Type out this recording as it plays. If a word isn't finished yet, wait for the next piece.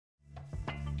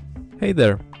Hey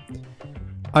there!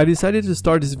 I decided to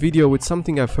start this video with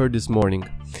something I've heard this morning.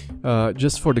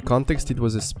 Just for the context, it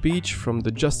was a speech from the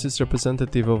justice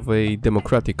representative of a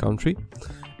democratic country,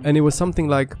 and it was something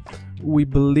like, "We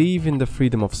believe in the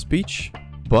freedom of speech,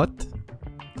 but..."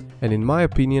 And in my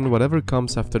opinion, whatever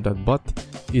comes after that "but"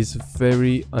 is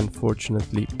very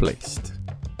unfortunately placed.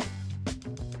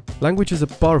 Language is a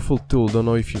powerful tool, don't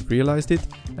know if you've realized it,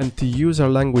 and to use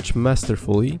our language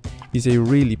masterfully is a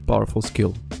really powerful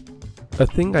skill. A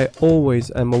thing I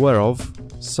always am aware of,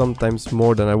 sometimes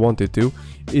more than I wanted to,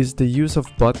 is the use of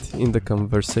 "but" in the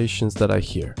conversations that I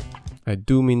hear. I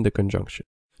do mean the conjunction.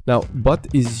 Now, "but"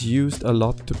 is used a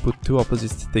lot to put two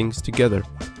opposite things together.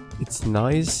 It's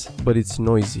nice, but it's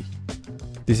noisy.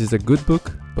 This is a good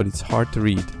book, but it's hard to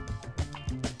read.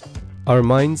 Our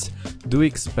minds do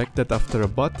expect that after a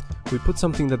 "but", we put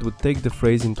something that would take the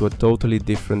phrase into a totally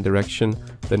different direction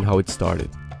than how it started.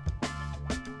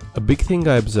 A big thing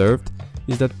I observed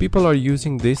is that people are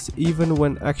using this even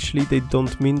when actually they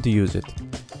don't mean to use it.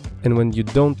 And when you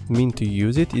don't mean to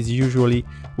use it is usually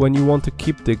when you want to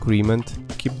keep the agreement,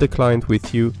 keep the client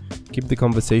with you, keep the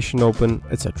conversation open,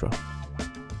 etc.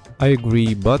 I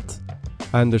agree, but,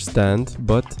 I understand,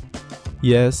 but,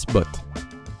 yes, but.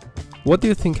 What do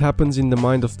you think happens in the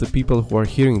mind of the people who are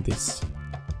hearing this?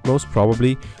 Most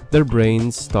probably, their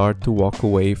brains start to walk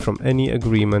away from any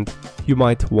agreement you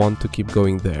might want to keep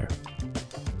going there.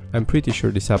 I'm pretty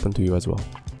sure this happened to you as well.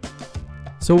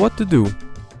 So what to do?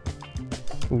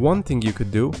 One thing you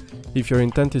could do, if your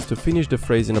intent is to finish the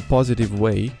phrase in a positive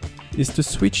way, is to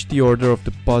switch the order of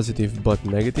the positive but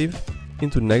negative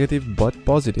into negative but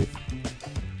positive.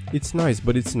 It's nice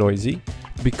but it's noisy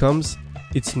becomes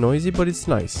it's noisy but it's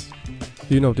nice.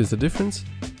 Do you notice the difference?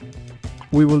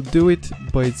 We will do it,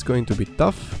 but it's going to be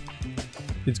tough.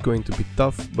 It's going to be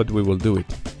tough, but we will do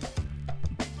it.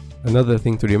 Another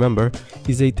thing to remember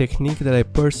is a technique that I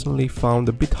personally found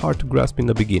a bit hard to grasp in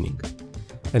the beginning.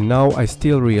 And now I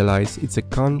still realize it's a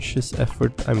conscious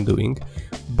effort I'm doing,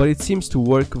 but it seems to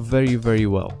work very, very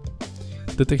well.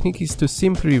 The technique is to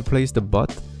simply replace the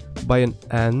 "but" by an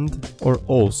 "and" or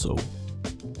 "also".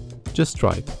 Just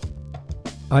try it.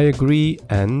 I agree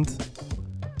and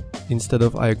instead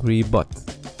of I agree but.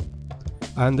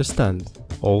 I understand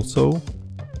also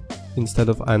instead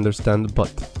of I understand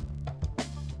but.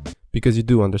 Because you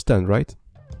do understand, right?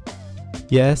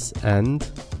 Yes, and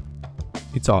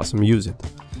it's awesome, use it.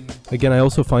 Again, I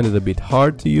also find it a bit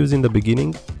hard to use in the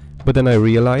beginning, but then I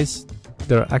realize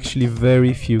there are actually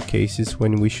very few cases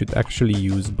when we should actually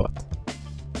use "but".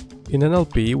 In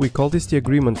NLP, we call this the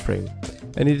agreement frame,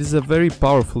 and it is a very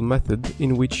powerful method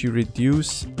in which you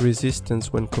reduce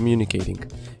resistance when communicating,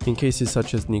 in cases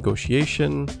such as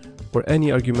negotiation or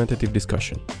any argumentative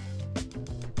discussion.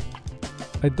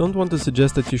 I don't want to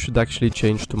suggest that you should actually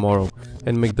change tomorrow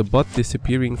and make the "but"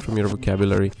 disappearing from your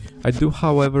vocabulary. I do,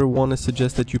 however, want to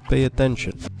suggest that you pay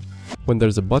attention. When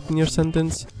there's a "but" in your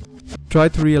sentence, try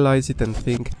to realize it and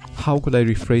think, how could I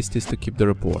rephrase this to keep the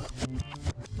rapport?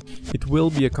 It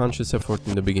will be a conscious effort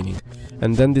in the beginning,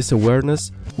 and then this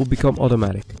awareness will become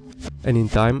automatic. And in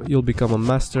time, you'll become a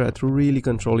master at really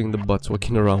controlling the "buts"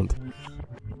 walking around.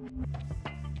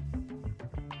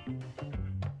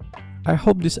 I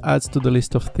hope this adds to the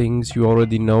list of things you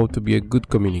already know to be a good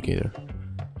communicator.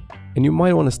 And you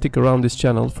might want to stick around this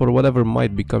channel for whatever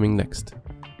might be coming next.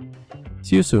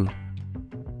 See you soon!